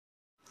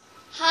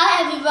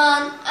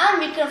everyone, I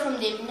am Vikram from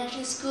the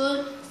International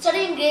School,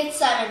 studying grade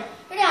 7.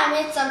 Today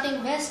I made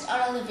something best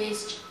out of the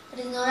waste. It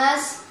is known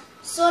as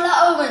solar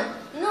oven.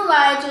 You know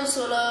why I chose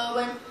solar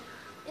oven?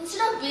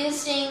 Instead of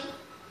wasting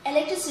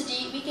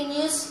electricity, we can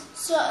use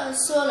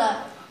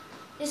solar.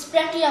 It's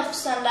plenty of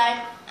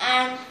sunlight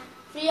and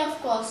free of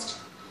cost.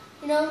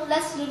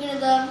 Let's look into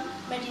the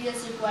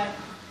materials required.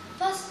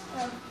 First,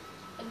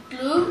 a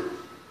glue,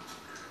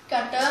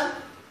 cutter,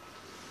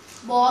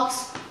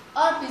 box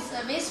or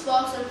pizza, waste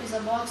box or pizza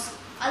box,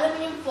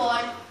 aluminium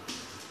foil,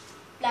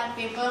 black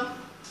paper,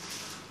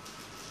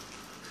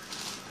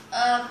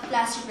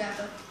 plastic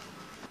wrapper.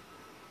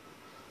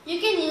 You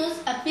can use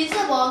a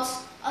pizza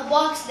box, a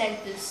box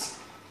like this.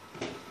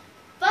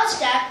 First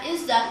step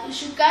is that you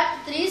should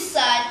cut 3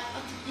 sides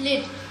of the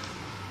lid.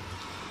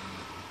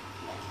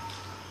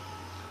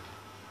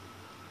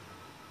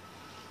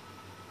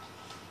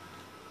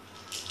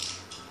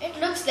 It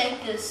looks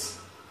like this.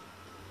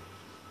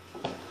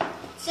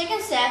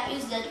 Second step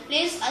is that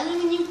place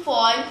aluminium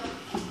foil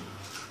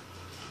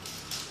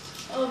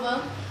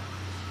over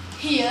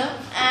here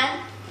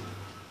and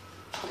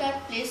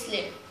place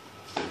lid.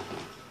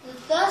 The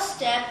third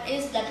step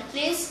is that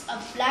place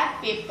a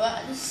black paper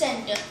at the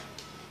center.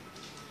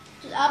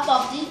 Up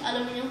of the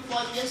aluminium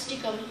foil, just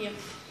stick over here.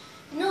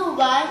 You know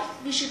why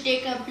we should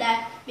take a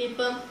black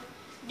paper?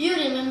 Do you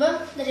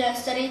remember that I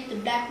studied the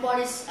black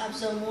bodies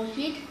absorb more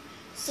heat?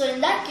 So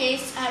in that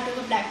case, I took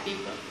a black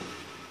paper.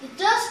 The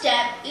third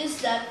step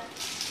is that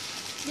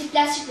the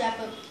plastic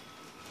wrapper.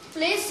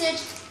 Place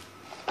it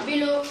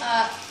below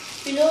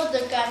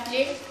the cut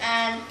lid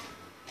and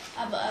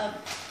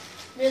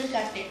below the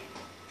cut lid.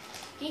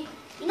 Okay.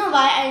 You know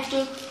why I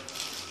took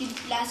the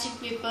plastic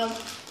paper?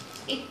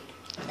 It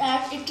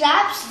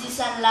traps the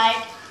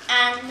sunlight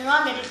and do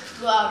not let it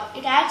go out.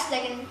 It acts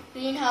like a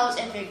greenhouse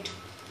effect.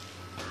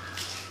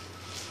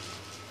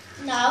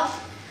 Now,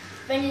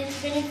 when you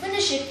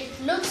finish it,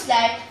 it looks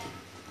like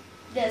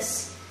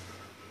this.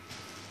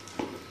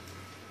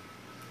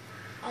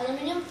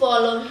 Aluminium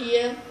foil over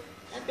here,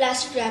 a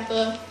plastic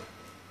wrapper,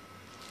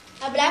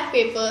 a black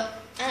paper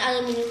and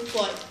aluminium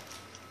foil.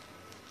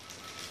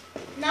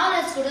 Now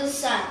let's go to the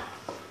sun.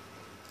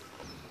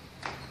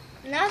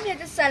 Now we have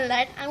the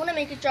sunlight. I'm going to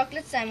make a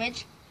chocolate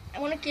sandwich.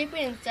 I'm going to keep it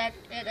inside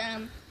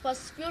for a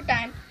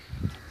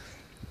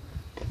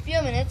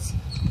few minutes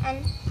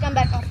and come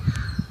back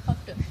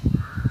after.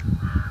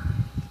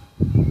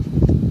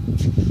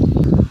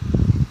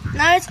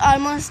 Now it's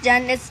almost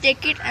done. Let's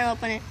take it and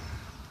open it.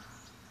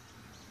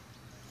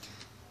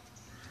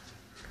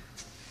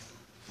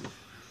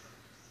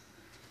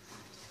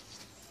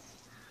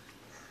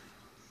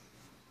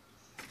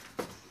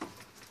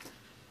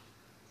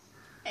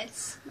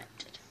 It's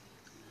melted.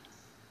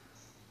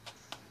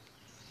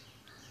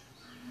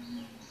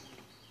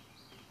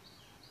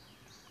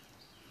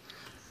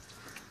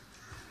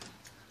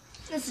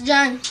 It's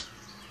done.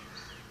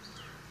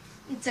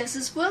 It's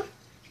successful.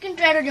 You can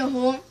try it at your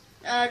home.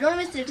 Don't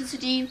waste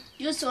electricity.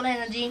 Use solar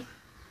energy.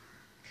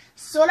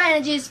 Solar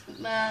energy is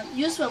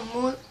used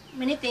for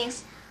many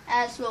things,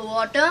 as for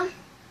water,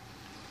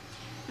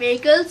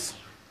 vehicles,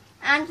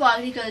 and for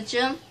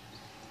agriculture,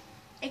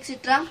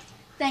 etc.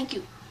 Thank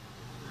you.